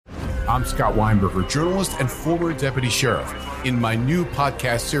I'm Scott Weinberger, journalist and former deputy sheriff. In my new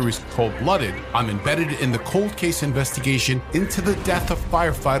podcast series, Cold-Blooded, I'm embedded in the cold case investigation into the death of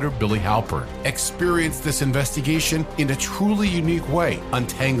firefighter Billy Halpern. Experience this investigation in a truly unique way,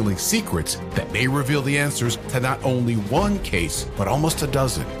 untangling secrets that may reveal the answers to not only one case, but almost a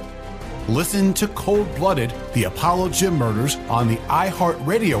dozen. Listen to Cold-Blooded, the Apollo Gym Murders on the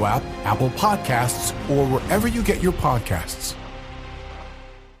iHeartRadio app, Apple Podcasts, or wherever you get your podcasts.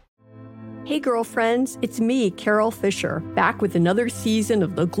 Hey girlfriends, it's me, Carol Fisher, back with another season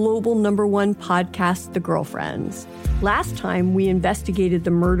of the global #1 podcast, The Girlfriends. Last time, we investigated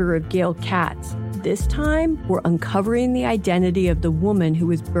the murder of Gail Katz. This time, we're uncovering the identity of the woman who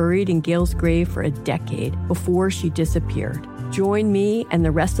was buried in Gail's grave for a decade before she disappeared. Join me and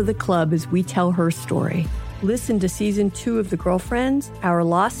the rest of the club as we tell her story. Listen to Season 2 of The Girlfriends, Our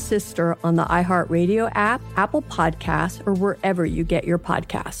Lost Sister on the iHeartRadio app, Apple Podcasts, or wherever you get your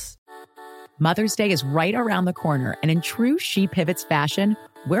podcasts. Mother's Day is right around the corner, and in true She Pivots fashion,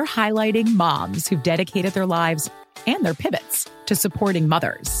 we're highlighting moms who've dedicated their lives and their pivots to supporting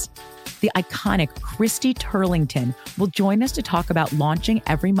mothers. The iconic Christy Turlington will join us to talk about launching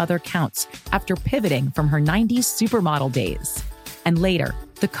Every Mother Counts after pivoting from her 90s supermodel days. And later,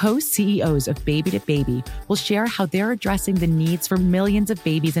 the co-CEOs of Baby to Baby will share how they're addressing the needs for millions of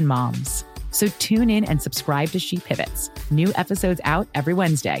babies and moms. So tune in and subscribe to She Pivots. New episodes out every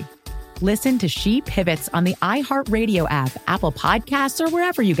Wednesday. Listen to She Pivots on the iHeartRadio app, Apple Podcasts, or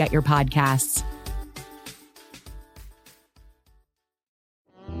wherever you get your podcasts.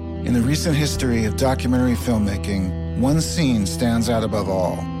 In the recent history of documentary filmmaking, one scene stands out above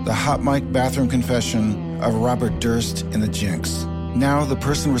all: the hot mic bathroom confession of Robert Durst in The Jinx. Now, the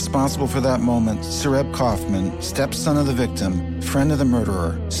person responsible for that moment, Sareb Kaufman, stepson of the victim, friend of the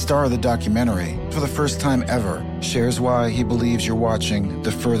murderer, star of the documentary, for the first time ever, shares why he believes you're watching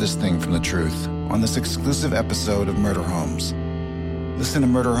the furthest thing from the truth on this exclusive episode of Murder Homes. Listen to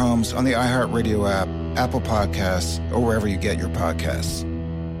Murder Homes on the iHeartRadio app, Apple Podcasts, or wherever you get your podcasts.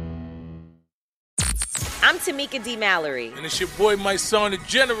 I'm Tamika D. Mallory. And it's your boy, my son, the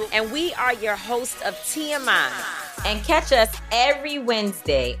General. And we are your hosts of TMI. And catch us every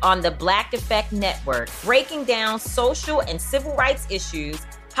Wednesday on the Black Effect Network, breaking down social and civil rights issues,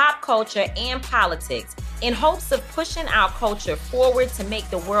 pop culture, and politics in hopes of pushing our culture forward to make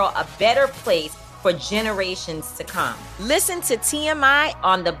the world a better place for generations to come. Listen to TMI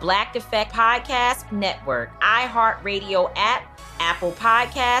on the Black Effect Podcast Network, iHeartRadio app, Apple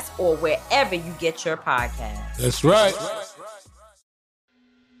Podcasts, or wherever you get your podcasts. That's right.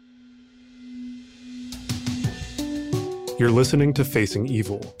 You're listening to Facing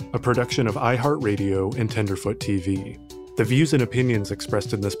Evil, a production of iHeartRadio and Tenderfoot TV. The views and opinions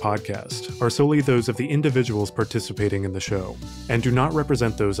expressed in this podcast are solely those of the individuals participating in the show and do not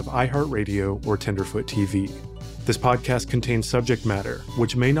represent those of iHeartRadio or Tenderfoot TV. This podcast contains subject matter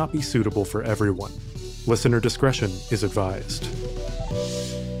which may not be suitable for everyone. Listener discretion is advised.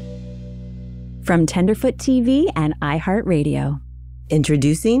 From Tenderfoot TV and iHeartRadio.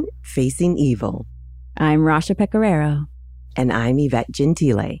 Introducing Facing Evil. I'm Rasha Pecoraro. And I'm Yvette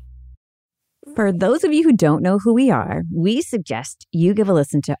Gentile. For those of you who don't know who we are, we suggest you give a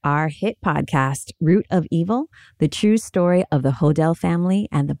listen to our hit podcast, Root of Evil, the true story of the Hodel family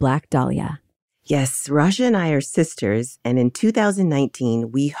and the Black Dahlia. Yes, Rasha and I are sisters, and in 2019,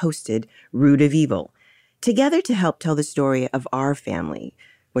 we hosted Root of Evil, together to help tell the story of our family,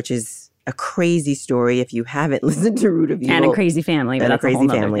 which is a crazy story if you haven't listened to Root of Evil. And a crazy family. And a crazy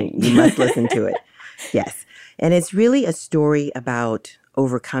family. You must listen to it. Yes. And it's really a story about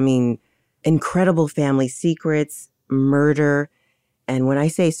overcoming incredible family secrets, murder, and when I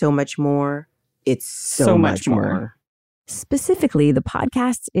say so much more, it's so much more. Specifically, the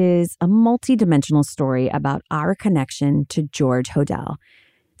podcast is a multi-dimensional story about our connection to George Hodel,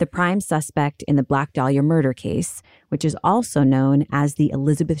 the prime suspect in the Black Dahlia murder case, which is also known as the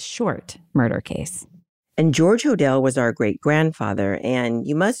Elizabeth Short murder case. And George Hodel was our great-grandfather, and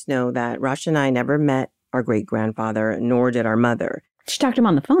you must know that Rasha and I never met our great-grandfather, nor did our mother. She talked to him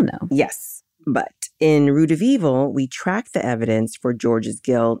on the phone, though. Yes, but in Root of Evil, we track the evidence for George's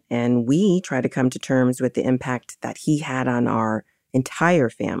guilt, and we try to come to terms with the impact that he had on our entire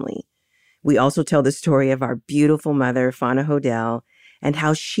family. We also tell the story of our beautiful mother, Fauna Hodel, and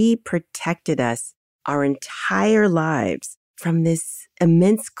how she protected us our entire lives from this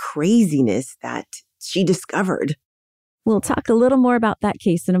immense craziness that she discovered. We'll talk a little more about that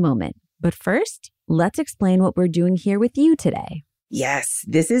case in a moment. But first, let's explain what we're doing here with you today. Yes,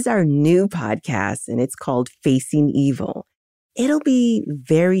 this is our new podcast, and it's called Facing Evil. It'll be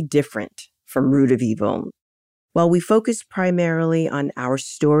very different from Root of Evil. While we focused primarily on our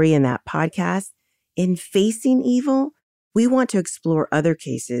story in that podcast, in Facing Evil, we want to explore other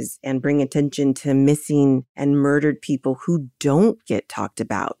cases and bring attention to missing and murdered people who don't get talked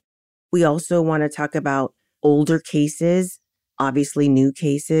about. We also want to talk about older cases, obviously new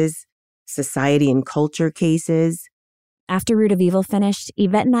cases, society and culture cases. After Root of Evil finished,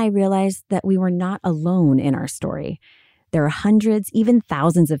 Yvette and I realized that we were not alone in our story. There are hundreds, even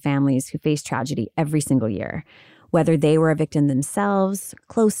thousands of families who face tragedy every single year, whether they were a victim themselves,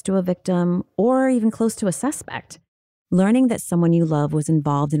 close to a victim, or even close to a suspect. Learning that someone you love was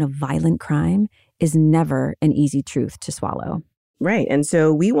involved in a violent crime is never an easy truth to swallow. Right. And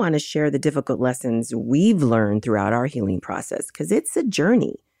so we want to share the difficult lessons we've learned throughout our healing process because it's a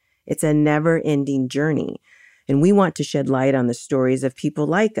journey. It's a never-ending journey. And we want to shed light on the stories of people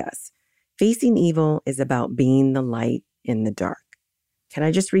like us. Facing Evil is about being the light in the dark. Can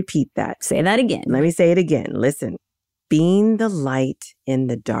I just repeat that? Say that again. Let me say it again. Listen. Being the light in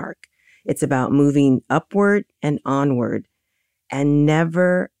the dark. It's about moving upward and onward and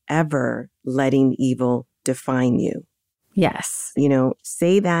never, ever letting evil define you. Yes.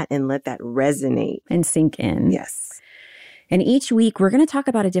 Say that and let that resonate. And sink in. Yes. And each week, we're going to talk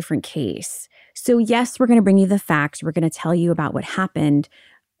about a different case. So yes, we're going to bring you the facts. We're going to tell you about what happened.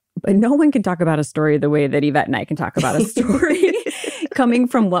 But no one can talk about a story the way that Yvette and I can talk about a story coming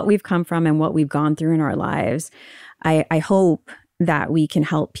from what we've come from and what we've gone through in our lives. I hope that we can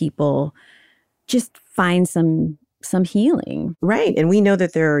help people just find some healing. Right. And we know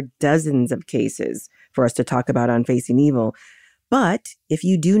that there are dozens of cases for us to talk about on Facing Evil. But if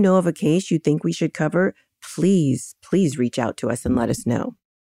you do know of a case you think we should cover, please reach out to us and let us know.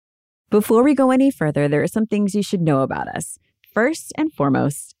 Before we go any further, there are some things you should know about us. First and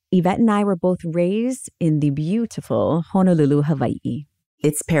foremost, Yvette and I were both raised in the beautiful Honolulu, Hawaii.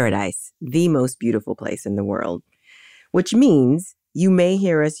 It's paradise, the most beautiful place in the world, which means you may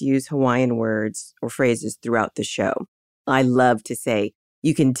hear us use Hawaiian words or phrases throughout the show. I love to say,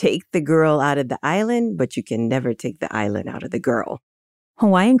 you can take the girl out of the island, but you can never take the island out of the girl.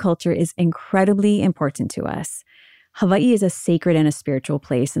 Hawaiian culture is incredibly important to us. Hawaii is a sacred and a spiritual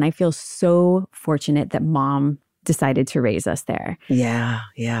place, and I feel so fortunate that Mom decided to raise us there. Yeah.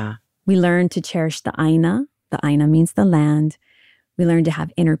 We learned to cherish the aina. The aina means the land. We learned to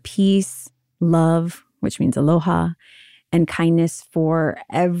have inner peace, love, which means aloha, and kindness for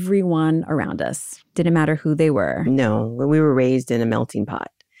everyone around us. Didn't matter who they were. No, we were raised in a melting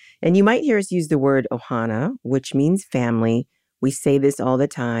pot. And you might hear us use the word ohana, which means family. We say this all the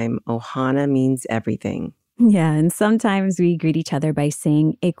time. Ohana means everything. Yeah, and sometimes we greet each other by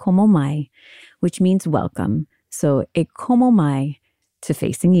saying e komo mai, which means welcome. So e komo mai to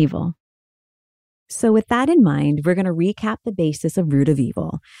Facing Evil. So with that in mind, we're going to recap the basis of Root of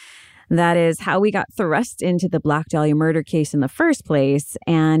Evil. That is how we got thrust into the Black Dahlia murder case in the first place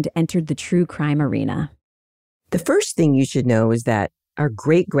and entered the true crime arena. The first thing you should know is that our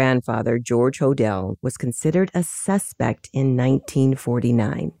great-grandfather, George Hodel, was considered a suspect in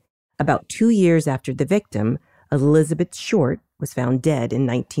 1949. About 2 years after the victim, Elizabeth Short was found dead in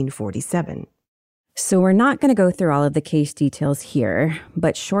 1947. So we're not going to go through all of the case details here,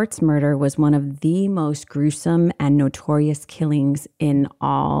 but Short's murder was one of the most gruesome and notorious killings in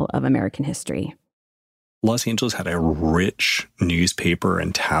all of American history. Los Angeles had a rich newspaper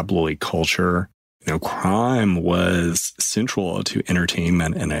and tabloid culture. Crime was central to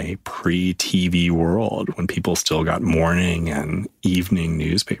entertainment in a pre-TV world when people still got morning and evening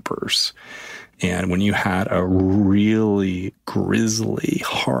newspapers. And when you had a really grisly,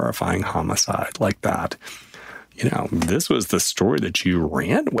 horrifying homicide like that, this was the story that you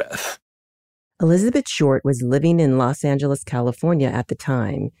ran with. Elizabeth Short was living in Los Angeles, California at the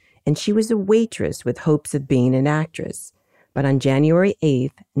time, and she was a waitress with hopes of being an actress. But on January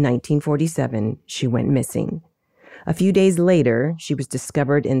 8th, 1947, she went missing. A few days later, she was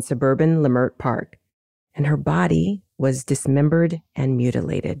discovered in suburban Leimert Park, and her body was dismembered and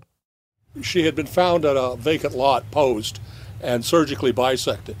mutilated. She had been found at a vacant lot post and surgically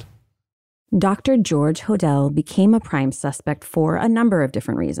bisected. Dr. George Hodel became a prime suspect for a number of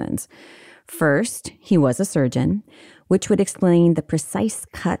different reasons. First, he was a surgeon, which would explain the precise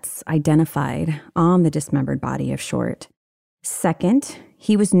cuts identified on the dismembered body of Short. Second,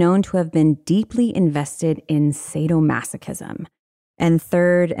 he was known to have been deeply invested in sadomasochism. And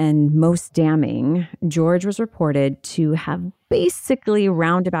third, and most damning, George was reported to have basically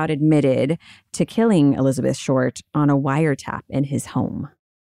roundabout admitted to killing Elizabeth Short on a wiretap in his home.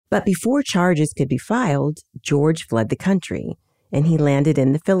 But before charges could be filed, George fled the country, and he landed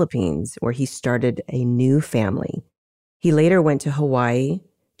in the Philippines, where he started a new family. He later went to Hawaii,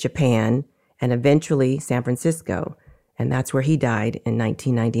 Japan, and eventually San Francisco. And that's where he died in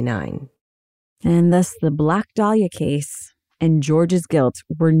 1999. And thus the Black Dahlia case and George's guilt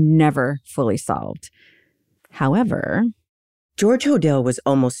were never fully solved. However, George Hodel was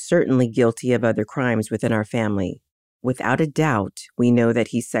almost certainly guilty of other crimes within our family. Without a doubt, we know that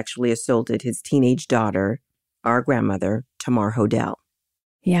he sexually assaulted his teenage daughter, our grandmother, Tamar Hodel.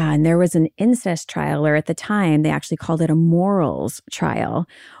 yeah, and there was an incest trial, or at the time, they actually called it a morals trial,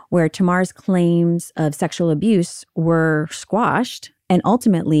 where Tamar's claims of sexual abuse were squashed, and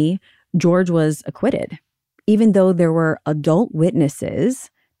ultimately, George was acquitted, even though there were adult witnesses,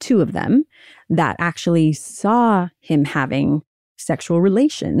 2 of them, that actually saw him having sexual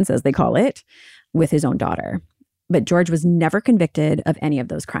relations, as they call it, with his own daughter. But George was never convicted of any of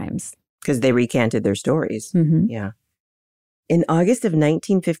those crimes. Because they recanted their stories. Mm-hmm. Yeah. In August of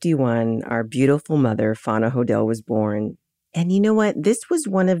 1951, our beautiful mother, Fauna Hodel, was born. And you know what? This was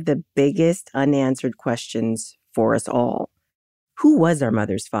one of the biggest unanswered questions for us all. Who was our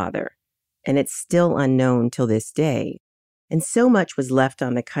mother's father? And it's still unknown till this day. And so much was left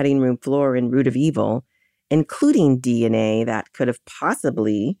on the cutting room floor in Root of Evil, including DNA that could have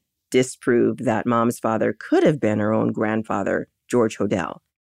possibly disproved that Mom's father could have been her own grandfather, George Hodel.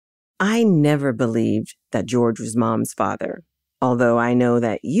 I never believed that George was Mom's father, although I know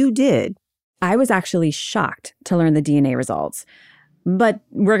that you did. I was actually shocked to learn the DNA results, but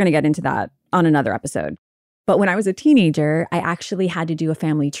we're going to get into that on another episode. But when I was a teenager, I actually had to do a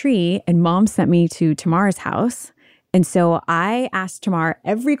family tree, and Mom sent me to Tamar's house. And so I asked Tamar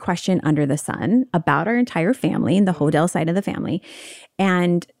every question under the sun about our entire family and the Hodel side of the family.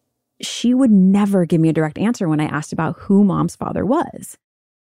 And she would never give me a direct answer when I asked about who Mom's father was.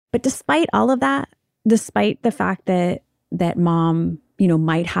 But despite all of that, despite the fact that Mom,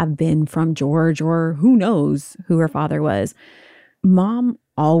 might have been from George, or who knows who her father was, Mom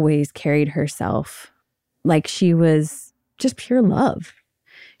always carried herself like she was just pure love.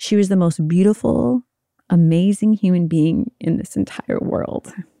 She was the most beautiful, amazing human being in this entire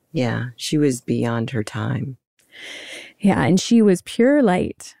world. Yeah, she was beyond her time. Yeah, and she was pure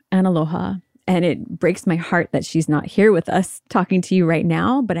light and aloha. And it breaks my heart that she's not here with us talking to you right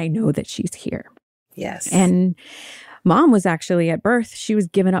now, but I know that she's here. Yes. And Mom was actually at birth, she was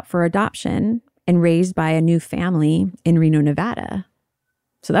given up for adoption and raised by a new family in Reno, Nevada.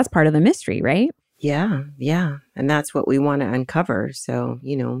 So that's part of the mystery, right? Yeah. And that's what we want to uncover. So,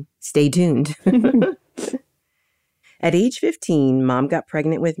 stay tuned. At age 15, Mom got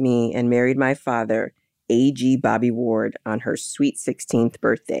pregnant with me and married my father, A.G. Bobby Ward, on her sweet 16th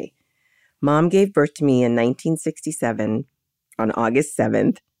birthday. Mom gave birth to me in 1967 on August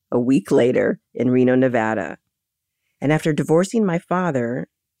 7th, a week later in Reno, Nevada. And after divorcing my father,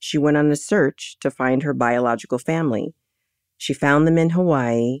 she went on a search to find her biological family. She found them in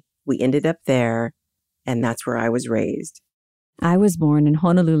Hawaii. We ended up there, and that's where I was raised. I was born in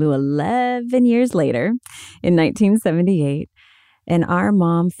Honolulu 11 years later in 1978. And our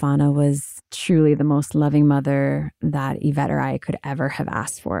mom, Fauna, was truly the most loving mother that Yvette or I could ever have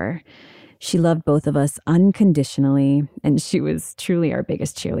asked for. She loved both of us unconditionally, and she was truly our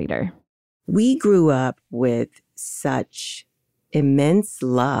biggest cheerleader. We grew up with such immense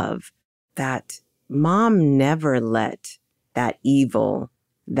love that Mom never let that evil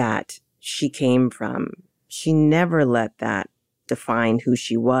that she came from, she never let that define who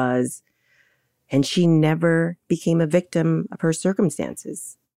she was, and she never became a victim of her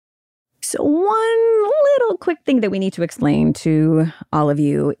circumstances. So one little quick thing that we need to explain to all of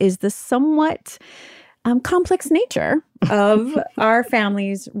you is the somewhat complex nature of our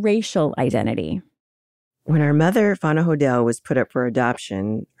family's racial identity. When our mother, Fauna Hodel, was put up for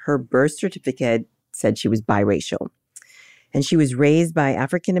adoption, her birth certificate said she was biracial. And she was raised by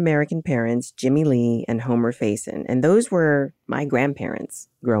African-American parents, Jimmy Lee and Homer Faison. And those were my grandparents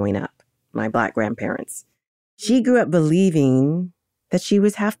growing up, my Black grandparents. She grew up believing that she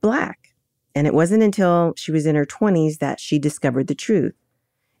was half Black. And it wasn't until she was in her 20s that she discovered the truth.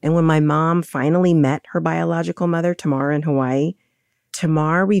 And when my mom finally met her biological mother, Tamar, in Hawaii,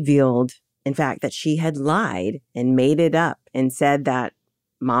 Tamar revealed, in fact, that she had lied and made it up and said that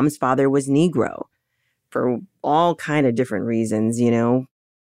Mom's father was Negro for all kind of different reasons, You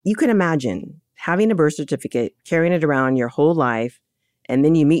can imagine having a birth certificate, carrying it around your whole life, and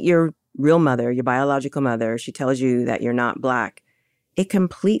then you meet your real mother, your biological mother. She tells you that you're not Black. It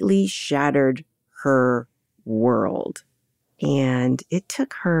completely shattered her world. And it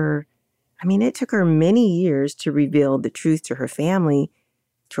took her many years to reveal the truth to her family,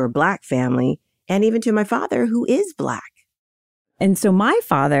 to her Black family, and even to my father, who is Black. And so my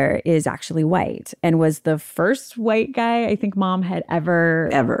father is actually white and was the first white guy I think Mom had ever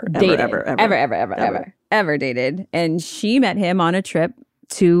dated. And she met him on a trip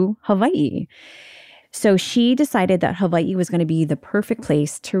to Hawaii. So she decided that Hawaii was going to be the perfect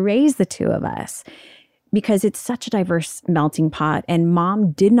place to raise the two of us because it's such a diverse melting pot. And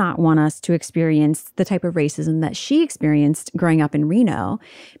Mom did not want us to experience the type of racism that she experienced growing up in Reno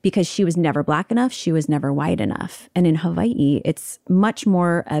because she was never Black enough. She was never white enough. And in Hawaii, it's much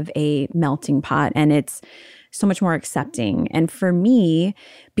more of a melting pot and it's so much more accepting. And for me,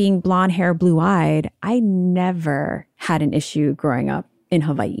 being blonde hair, blue-eyed, I never had an issue growing up in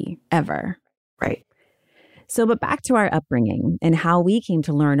Hawaii, ever. Right. So, but back to our upbringing and how we came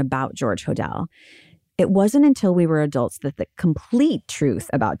to learn about George Hodel. It wasn't until we were adults that the complete truth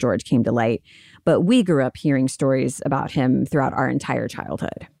about George came to light, but we grew up hearing stories about him throughout our entire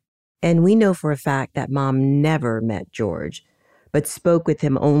childhood. And we know for a fact that Mom never met George, but spoke with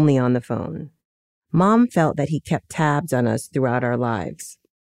him only on the phone. Mom felt that he kept tabs on us throughout our lives.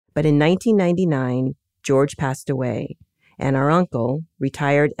 But in 1999, George passed away, and our uncle,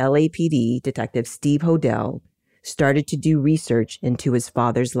 retired LAPD Detective Steve Hodel, started to do research into his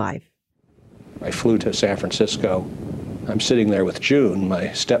father's life. I flew to San Francisco. I'm sitting there with June,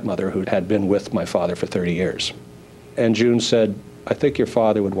 my stepmother, who had been with my father for 30 years. And June said, I think your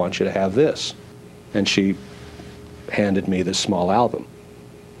father would want you to have this. And she handed me this small album.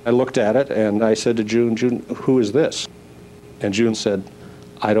 I looked at it and I said to June, who is this? And June said,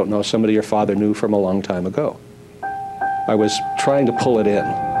 I don't know, somebody your father knew from a long time ago. I was trying to pull it in.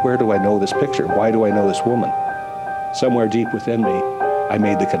 Where do I know this picture? Why do I know this woman? Somewhere deep within me, I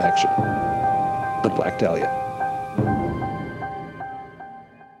made the connection. The Black Dahlia.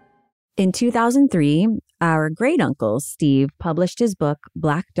 In 2003, our great-uncle, Steve, published his book,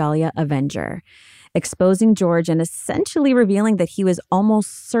 Black Dahlia Avenger, exposing George and essentially revealing that he was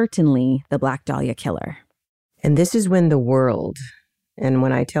almost certainly the Black Dahlia killer. And this is when the world, and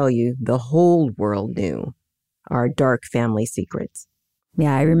when I tell you, the whole world knew our dark family secrets.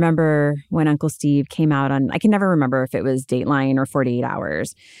 Yeah, I remember when Uncle Steve came out on, I can never remember if it was Dateline or 48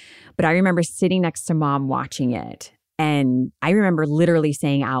 Hours, but I remember sitting next to Mom watching it. And I remember literally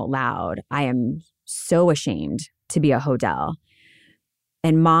saying out loud, I am so ashamed to be a Hodel.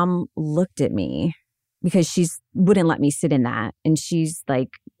 And Mom looked at me because she wouldn't let me sit in that. And she's like,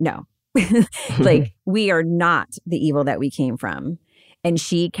 no, like we are not the evil that we came from. And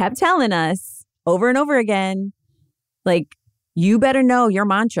she kept telling us over and over again, like, you better know your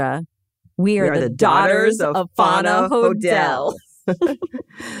mantra. We are the daughters of Fauna Hodel.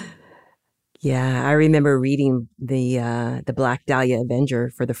 Yeah, I remember reading the Black Dahlia Avenger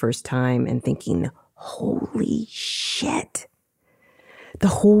for the first time and thinking, holy shit. The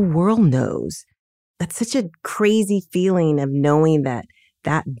whole world knows. That's such a crazy feeling of knowing that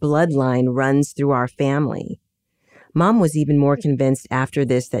that bloodline runs through our family. Mom was even more convinced after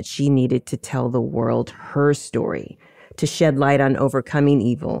this that she needed to tell the world her story, to shed light on overcoming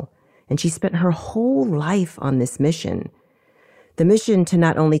evil. And she spent her whole life on this mission. The mission to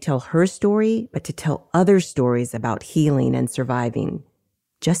not only tell her story, but to tell other stories about healing and surviving,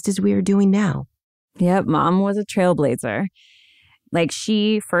 just as we are doing now. Yep, Mom was a trailblazer. Like,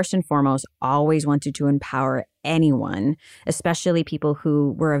 she, first and foremost, always wanted to empower anyone, especially people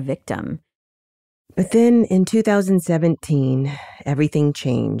who were a victim. But then in 2017, everything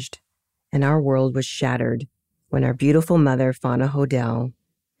changed, and our world was shattered when our beautiful mother, Fauna Hodel,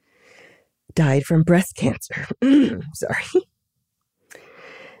 died from breast cancer.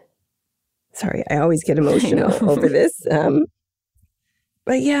 Sorry, I always get emotional over this.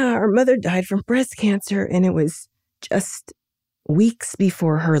 But yeah, our mother died from breast cancer, and it was just weeks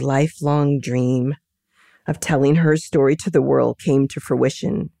before her lifelong dream of telling her story to the world came to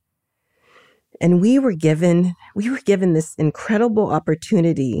fruition. And we were given this incredible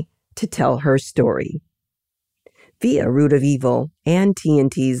opportunity to tell her story via Root of Evil and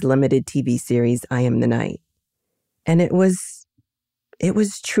TNT's limited TV series, I Am the Night. And it was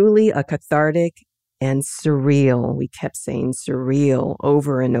truly a cathartic and surreal, we kept saying surreal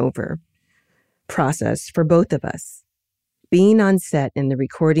over and over, process for both of us. Being on set in the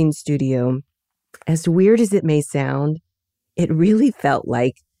recording studio, as weird as it may sound, it really felt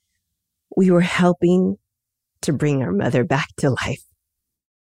like we were helping to bring our mother back to life.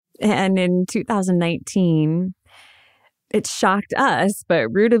 And in 2019, it shocked us, but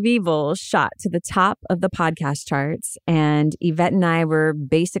Root of Evil shot to the top of the podcast charts, and Yvette and I were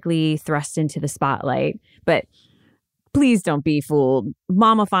basically thrust into the spotlight. But please don't be fooled.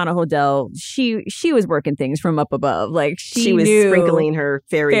 Mama Fana Hodel, she was working things from up above. Like she was knew sprinkling her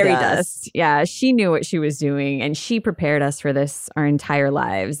fairy dust. Yeah, she knew what she was doing, and she prepared us for this our entire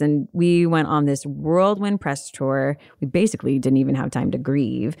lives. And we went on this whirlwind press tour. We basically didn't even have time to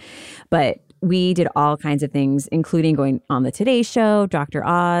grieve, but we did all kinds of things, including going on the Today Show, Dr.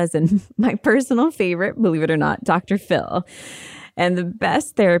 Oz, and my personal favorite, believe it or not, Dr. Phil. And the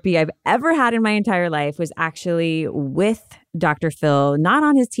best therapy I've ever had in my entire life was actually with Dr. Phil, not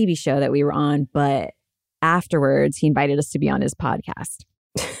on his TV show that we were on, but afterwards, he invited us to be on his podcast.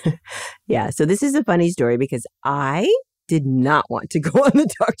 Yeah. So this is a funny story because I did not want to go on the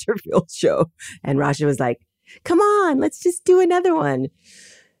Dr. Phil show. And Rasha was like, come on, let's just do another one.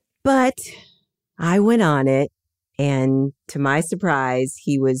 But I went on it. And to my surprise,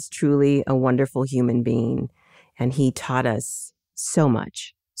 he was truly a wonderful human being. And he taught us so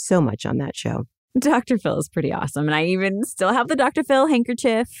much on that show. Dr. Phil is pretty awesome. And I even still have the Dr. Phil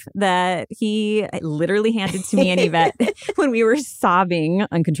handkerchief that he literally handed to me and Yvette when we were sobbing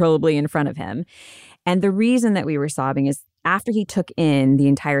uncontrollably in front of him. And the reason that we were sobbing is after he took in the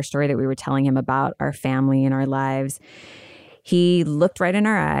entire story that we were telling him about our family and our lives, he looked right in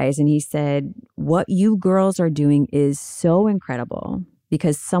our eyes and he said, what you girls are doing is so incredible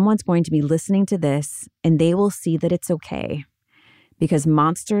because someone's going to be listening to this and they will see that it's okay. Because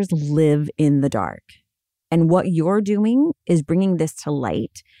monsters live in the dark. And what you're doing is bringing this to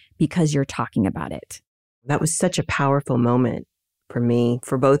light because you're talking about it. That was such a powerful moment for me,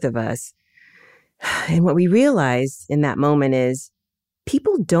 for both of us. And what we realized in that moment is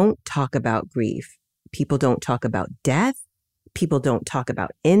people don't talk about grief. People don't talk about death. People don't talk about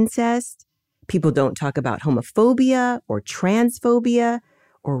incest. People don't talk about homophobia or transphobia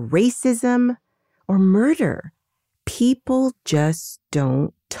or racism or murder. People just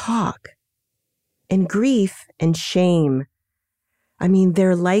don't talk. And grief and shame, I mean,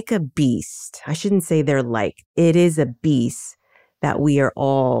 they're like a beast. I shouldn't say they're like. It is a beast that we are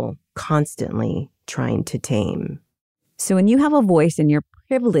all constantly trying to tame. So when you have a voice and you're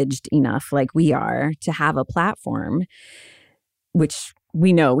privileged enough, like we are, to have a platform, which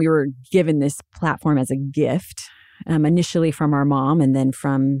we know we were given this platform as a gift, initially from our mom and then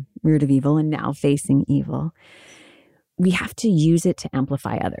from Root of Evil and now Facing Evil, we have to use it to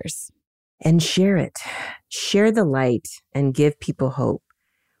amplify others. And share it. Share the light and give people hope.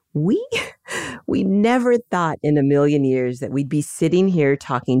 We never thought in a million years that we'd be sitting here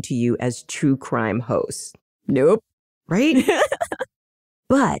talking to you as true crime hosts. Nope. Right?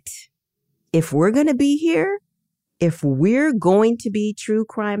 But if we're going to be here, if we're going to be true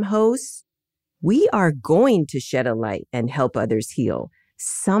crime hosts, we are going to shed a light and help others heal.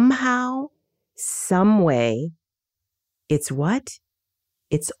 Somehow, some way. It's what?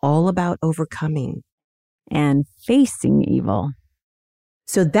 It's all about overcoming. And facing evil.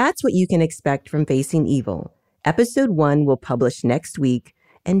 So that's what you can expect from Facing Evil. Episode 1 will publish next week.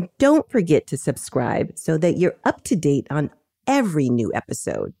 And don't forget to subscribe so that you're up to date on every new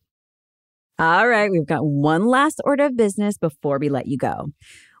episode. All right, we've got one last order of business before we let you go.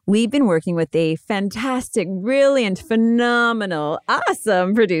 We've been working with a fantastic, brilliant, phenomenal,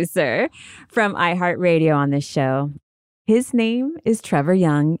 awesome producer from iHeartRadio on this show. His name is Trevor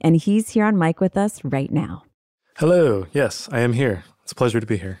Young, and he's here on mic with us right now. Hello. Yes, I am here. It's a pleasure to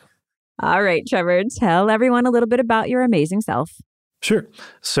be here. All right, Trevor, tell everyone a little bit about your amazing self. Sure.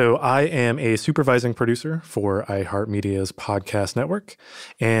 So I am a supervising producer for iHeartMedia's podcast network,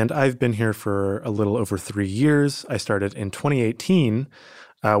 and I've been here for a little over 3 years. I started in 2018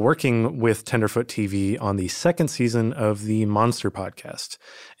 working with Tenderfoot TV on the second season of the Monster podcast,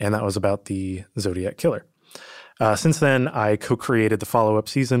 and that was about the Zodiac Killer. Since then, I co-created the follow-up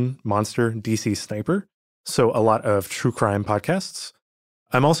season, Monster DC Sniper, so a lot of true crime podcasts.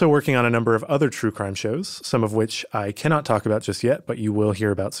 I'm also working on a number of other true crime shows, some of which I cannot talk about just yet, but you will hear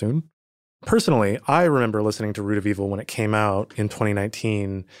about soon. Personally, I remember listening to Root of Evil when it came out in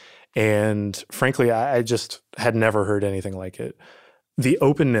 2019, and frankly, I just had never heard anything like it. The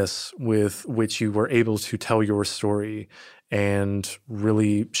openness with which you were able to tell your story and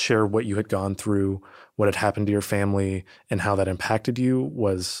really share what you had gone through, what had happened to your family, and how that impacted you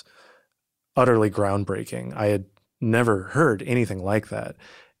was utterly groundbreaking. I had never heard anything like that.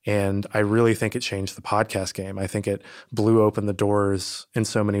 And I really think it changed the podcast game. I think it blew open the doors in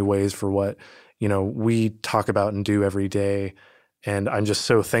so many ways for what, we talk about and do every day. And I'm just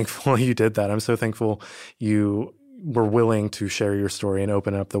so thankful you did that. I'm so thankful you were willing to share your story and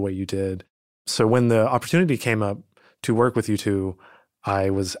open up the way you did. So when the opportunity came up to work with you two, I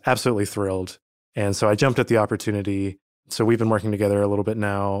was absolutely thrilled. And so I jumped at the opportunity So we've been working together a little bit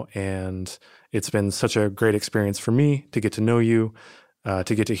now, and it's been such a great experience for me to get to know you,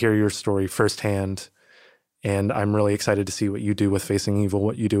 to get to hear your story firsthand. And I'm really excited to see what you do with Facing Evil,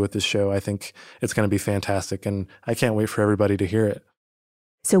 what you do with this show. I think it's going to be fantastic, and I can't wait for everybody to hear it.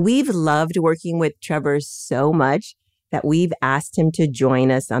 So we've loved working with Trevor so much that we've asked him to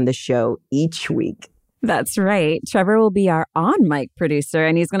join us on the show each week. That's right. Trevor will be our on-mic producer,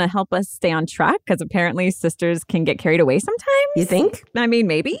 and he's going to help us stay on track because apparently sisters can get carried away sometimes. You think? I mean,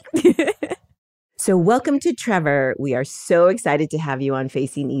 maybe. So welcome to Trevor. We are so excited to have you on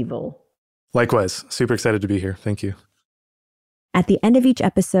Facing Evil. Likewise. Super excited to be here. Thank you. At the end of each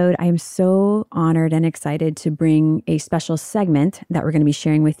episode, I am so honored and excited to bring a special segment that we're going to be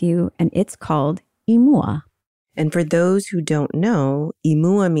sharing with you, and it's called Imua. And for those who don't know,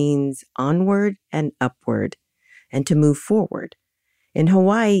 Imua means onward and upward, and to move forward. In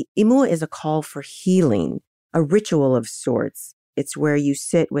Hawaii, Imua is a call for healing, a ritual of sorts. It's where you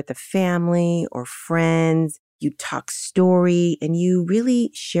sit with a family or friends, you talk story, and you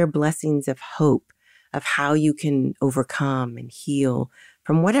really share blessings of hope of how you can overcome and heal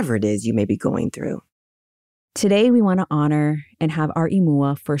from whatever it is you may be going through. Today, we want to honor and have our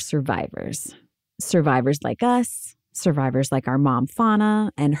Imua for survivors. Survivors like us, survivors like our mom,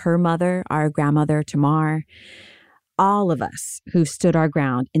 Fauna, and her mother, our grandmother, Tamar. All of us who've stood our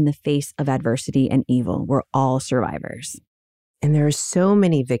ground in the face of adversity and evil, we're all survivors. And there are so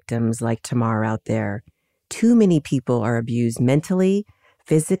many victims like Tamar out there. Too many people are abused mentally,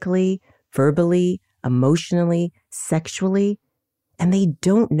 physically, verbally, emotionally, sexually, and they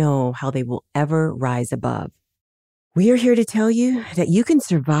don't know how they will ever rise above. We are here to tell you that you can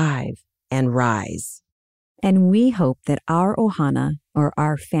survive and rise. And we hope that our Ohana, or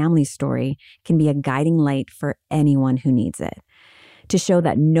our family story, can be a guiding light for anyone who needs it. To show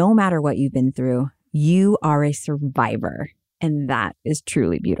that no matter what you've been through, you are a survivor. And that is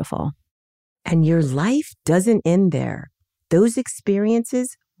truly beautiful. And your life doesn't end there. Those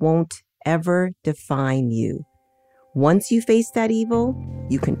experiences won't ever define you. Once you face that evil,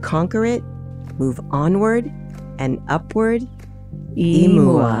 you can conquer it, move onward and upward.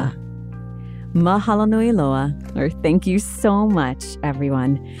 Imua. Mahalo nui loa, or thank you so much,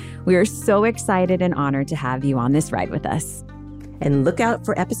 everyone. We are so excited and honored to have you on this ride with us. And look out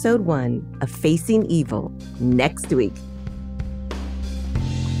for episode 1 of Facing Evil next week.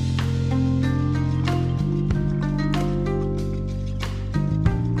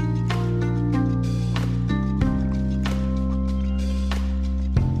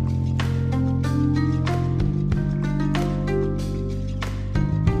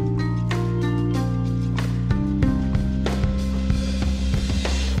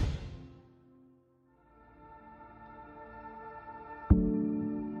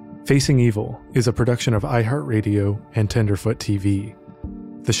 Facing Evil is a production of iHeartRadio and Tenderfoot TV.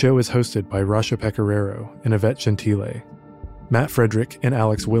 The show is hosted by Rasha Pecoraro and Yvette Gentile. Matt Frederick and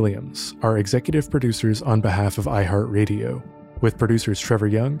Alex Williams are executive producers on behalf of iHeartRadio, with producers Trevor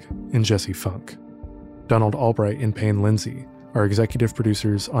Young and Jesse Funk. Donald Albright and Payne Lindsay are executive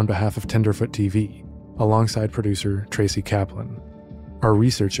producers on behalf of Tenderfoot TV, alongside producer Tracy Kaplan. Our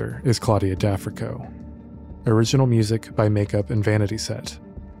researcher is Claudia D'Africo. Original music by Makeup and Vanity Set.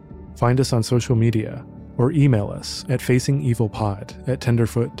 Find us on social media or email us at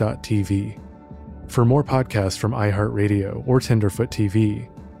facingevilpod@tenderfoot.tv. For more podcasts from iHeartRadio or Tenderfoot TV,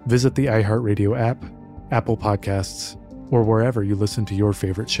 visit the iHeartRadio app, Apple Podcasts, or wherever you listen to your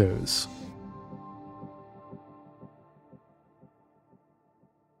favorite shows.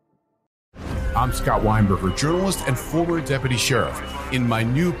 I'm Scott Weinberger, journalist and former deputy sheriff. In my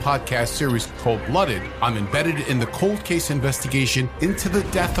new podcast series, Cold Blooded, I'm embedded in the cold case investigation into the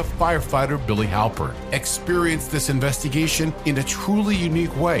death of firefighter Billy Halpern. Experience this investigation in a truly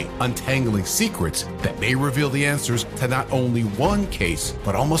unique way, untangling secrets that may reveal the answers to not only one case,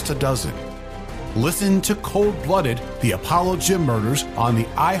 but almost a dozen. Listen to Cold Blooded, the Apollo Gym Murders on the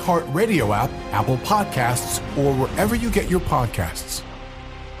iHeartRadio app, Apple Podcasts, or wherever you get your podcasts.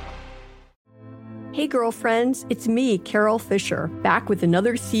 Hey girlfriends, it's me, Carol Fisher, back with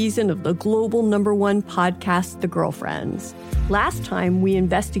another season of the global #1 podcast, The Girlfriends. Last time, we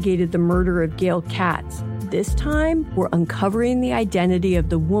investigated the murder of Gail Katz. This time, we're uncovering the identity of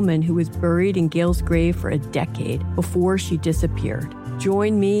the woman who was buried in Gail's grave for a decade before she disappeared.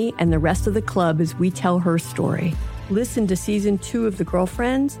 Join me and the rest of the club as we tell her story. Listen to Season 2 of The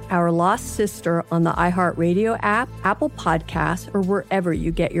Girlfriends, Our Lost Sister on the iHeartRadio app, Apple Podcasts, or wherever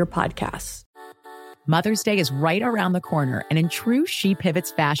you get your podcasts. Mother's Day is right around the corner, and in true She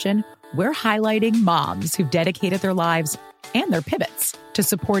Pivots fashion, we're highlighting moms who've dedicated their lives and their pivots to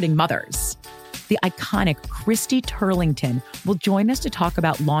supporting mothers. The iconic Christy Turlington will join us to talk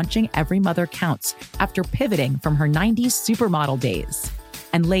about launching Every Mother Counts after pivoting from her 90s supermodel days.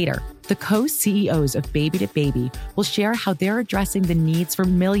 And later, the co-CEOs of Baby to Baby will share how they're addressing the needs for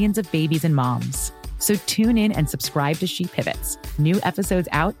millions of babies and moms. So tune in and subscribe to She Pivots. New episodes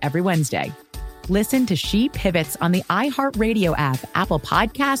out every Wednesday. Listen to She Pivots on the iHeartRadio app, Apple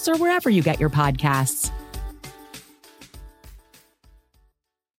Podcasts, or wherever you get your podcasts.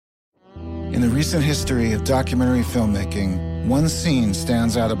 In the recent history of documentary filmmaking, one scene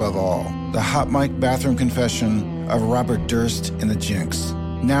stands out above all: the hot mic bathroom confession of Robert Durst in The Jinx.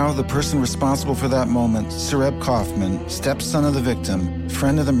 Now, the person responsible for that moment, Sareb Kaufman, stepson of the victim,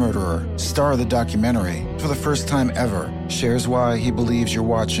 friend of the murderer, star of the documentary, for the first time ever, shares why he believes you're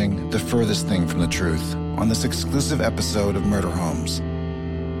watching the furthest thing from the truth on this exclusive episode of Murder Homes.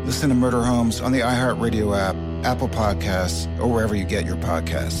 Listen to Murder Homes on the iHeartRadio app, Apple Podcasts, or wherever you get your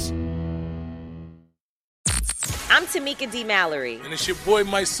podcasts. I'm Tamika D. Mallory. And it's your boy,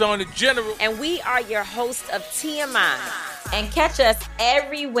 my son, the General. And we are your hosts of TMI. And catch us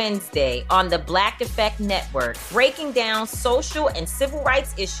every Wednesday on the Black Effect Network, breaking down social and civil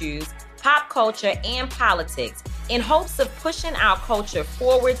rights issues, pop culture, and politics in hopes of pushing our culture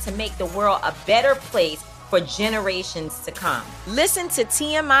forward to make the world a better place for generations to come. Listen to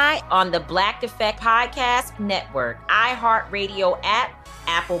TMI on the Black Effect Podcast Network, iHeartRadio app,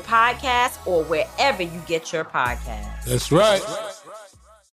 Apple Podcasts, or wherever you get your podcasts. That's right.